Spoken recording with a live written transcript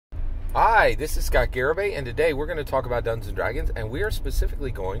Hi, this is Scott Garibay, and today we're going to talk about Dungeons & Dragons, and we are specifically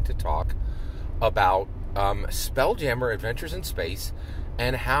going to talk about Spelljammer Adventures in Space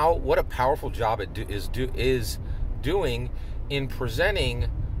and what a powerful job it is doing in presenting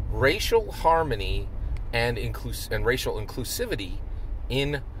racial harmony and racial inclusivity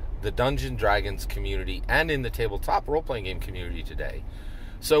in the Dungeons & Dragons community and in the tabletop role-playing game community today.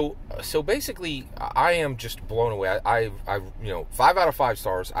 So basically, I am just blown away. I 5 out of 5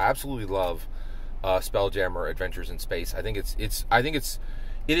 stars. I absolutely love Spelljammer Adventures in Space. I think it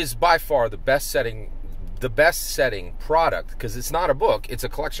is by far the best setting product, because it's not a book. It's a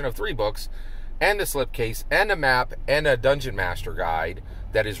collection of 3 books and a slipcase and a map and a Dungeon Master guide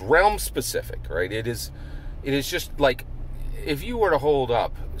that is realm specific. Right? It is just like if you were to hold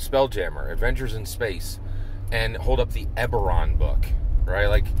up Spelljammer Adventures in Space and hold up the Eberron book. Right,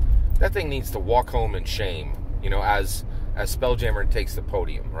 like that thing needs to walk home in shame, as Spelljammer takes the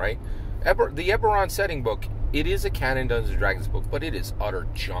podium. Right, the Eberron setting book, it is a canon Dungeons & Dragons book, but it is utter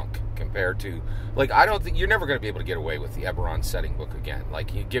junk compared to, I don't think you're never going to be able to get away with the Eberron setting book again.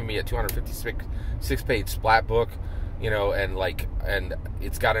 Like, you give me a 256-page splat book, and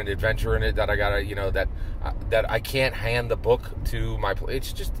it's got an adventure in it that I gotta, that I can't hand the book to my.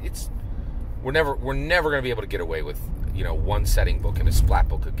 We're never going to be able to get away with one setting book and a splat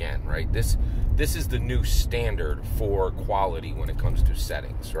book again, right? This is the new standard for quality when it comes to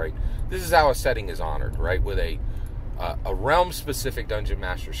settings, right? This is how a setting is honored, right? With a realm specific Dungeon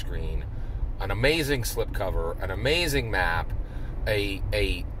Master screen, an amazing slipcover, an amazing map,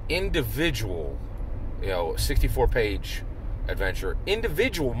 a individual 64-page adventure,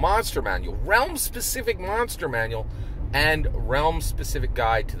 individual monster manual, realm specific monster manual, and realm specific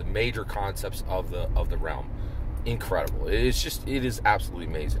guide to the major concepts of the realm. Incredible. It is absolutely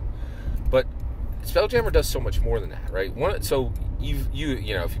amazing. But Spelljammer does so much more than that, right? So if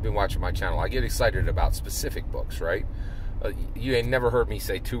you've been watching my channel, I get excited about specific books, right? You ain't never heard me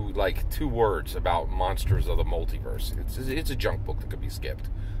say two words about Monsters of the Multiverse. It's a junk book that could be skipped,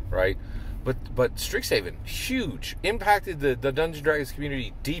 right? But Strixhaven, huge, impacted the Dungeons & Dragons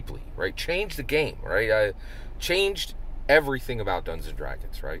community deeply, right? Changed the game, right? Changed everything about Dungeons &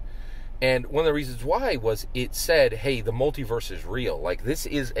 Dragons, right? And one of the reasons why was it said, hey, the multiverse is real. Like, this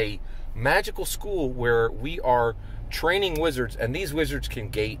is a magical school where we are training wizards, and these wizards can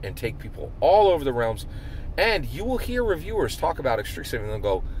gate and take people all over the realms. And you will hear reviewers talk about Strixhaven, and they'll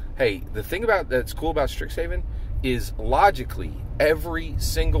go, hey, the thing that's cool about Strixhaven is logically every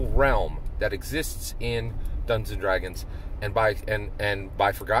single realm that exists in Dungeons & Dragons and by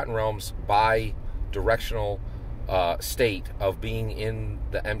Forgotten Realms, by directional state of being in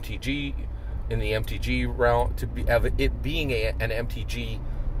the MTG realm, it being an MTG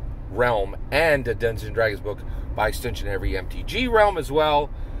realm and a Dungeons & Dragons book, by extension every MTG realm as well,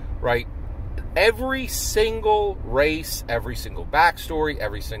 right? Every single race, every single backstory,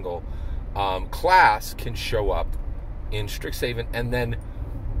 every single class can show up in Strixhaven and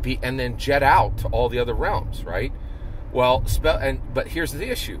then jet out to all the other realms, right? Well, but here's the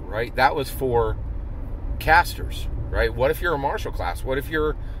issue, right? That was for casters, right? What if you're a martial class? What if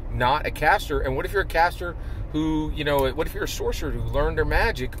you're not a caster? And what if you're a caster who, what if you're a sorcerer who learned their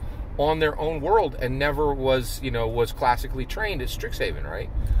magic on their own world and never was classically trained at Strixhaven,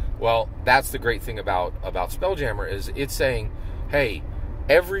 right? Well, that's the great thing about Spelljammer, is it's saying, hey,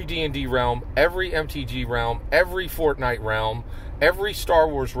 every D&D realm, every MTG realm, every Fortnite realm, every Star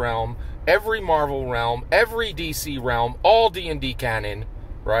Wars realm, every Marvel realm, every DC realm, all D&D canon,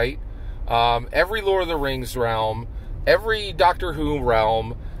 right? Every Lord of the Rings realm, every Doctor Who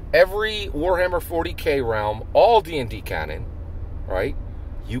realm, every Warhammer 40k realm, all D&D canon, right?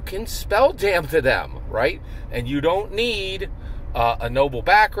 You can spell jam to them, right? And you don't need a noble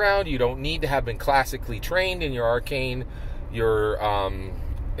background. You don't need to have been classically trained in your arcane, your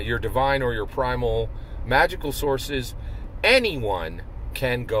divine or your primal magical sources. Anyone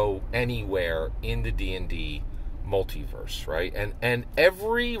can go anywhere in the D&D multiverse, right? And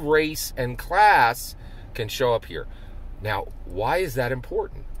every race and class can show up here. Now, why is that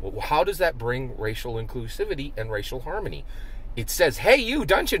important? Well, how does that bring racial inclusivity and racial harmony? It says, hey, you,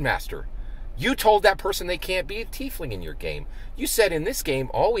 Dungeon Master, you told that person they can't be a tiefling in your game. You said in this game,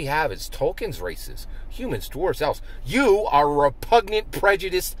 all we have is Tolkien's races, humans, dwarves, elves. You are a repugnant,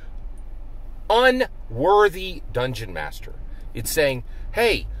 prejudiced, unworthy Dungeon Master. It's saying,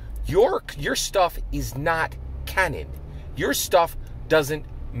 hey, your stuff is not canon. Your stuff doesn't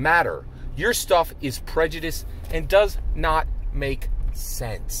matter. Your stuff is prejudiced and does not make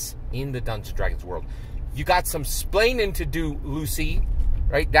sense in the Dungeons & Dragons world. You got some splaining to do, Lucy,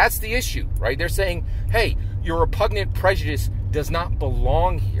 right? That's the issue, right? They're saying, hey, your repugnant prejudice does not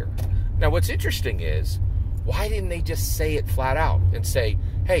belong here. Now, what's interesting is, why didn't they just say it flat out and say,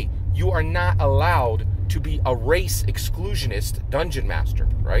 hey, you are not allowed to be a race exclusionist dungeon master,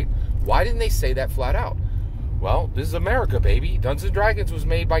 right? Why didn't they say that flat out? Well, this is America, baby. Dungeons & Dragons was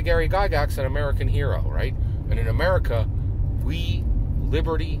made by Gary Gygax, an American hero, right? And in America,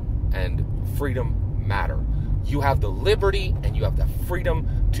 liberty and freedom matter. You have the liberty and you have the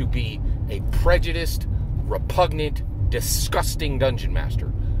freedom to be a prejudiced, repugnant, disgusting dungeon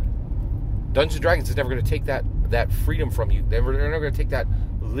master. Dungeons & Dragons is never going to take that freedom from you. They're never going to take that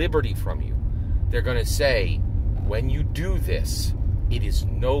liberty from you. They're going to say, when you do this, it is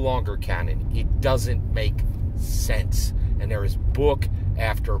no longer canon. It doesn't make sense. And there is book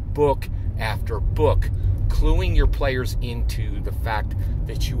after book after book cluing your players into the fact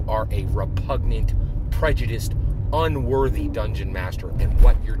that you are a repugnant, prejudiced, unworthy dungeon master, and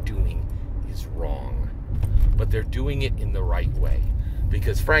what you're doing is wrong. But they're doing it in the right way.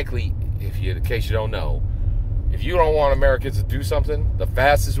 Because frankly, in case you don't know, if you don't want Americans to do something, the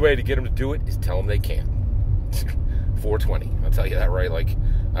fastest way to get them to do it is tell them they can't. 420, I'll tell you that, right? Like,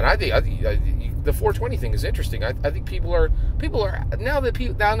 and I think the 420 thing is interesting. I think people are now that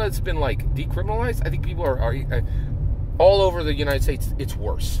it's been like decriminalized. I think people are all over the United States. It's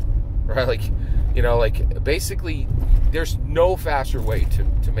worse, right? Like, you know, like basically, there's no faster way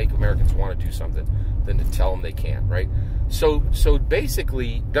to make Americans want to do something than to tell them they can't, right? So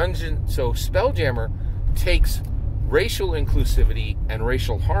basically, Spelljammer takes racial inclusivity and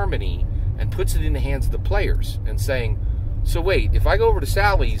racial harmony and puts it in the hands of the players and saying, so wait, if I go over to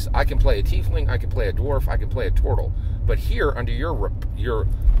Sally's, I can play a tiefling, I can play a dwarf, I can play a turtle, but here under your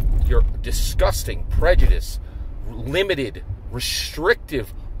disgusting prejudice, limited,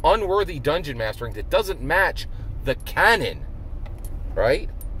 restrictive, unworthy dungeon mastering that doesn't match the canon, right?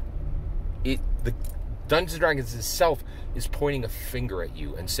 The Dungeons & Dragons itself is pointing a finger at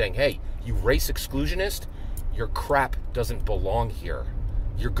you and saying, hey, you race exclusionist, your crap doesn't belong here.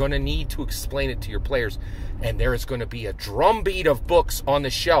 You're going to need to explain it to your players, and there is going to be a drumbeat of books on the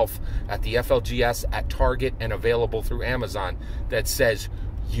shelf at the FLGS, at Target, and available through Amazon that says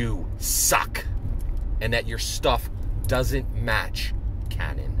you suck and that your stuff doesn't match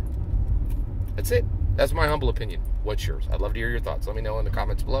canon. That's it. That's my humble opinion. What's yours? I'd love to hear your thoughts. Let me know in the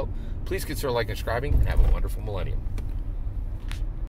comments below. Please consider liking and subscribing, and have a wonderful millennium.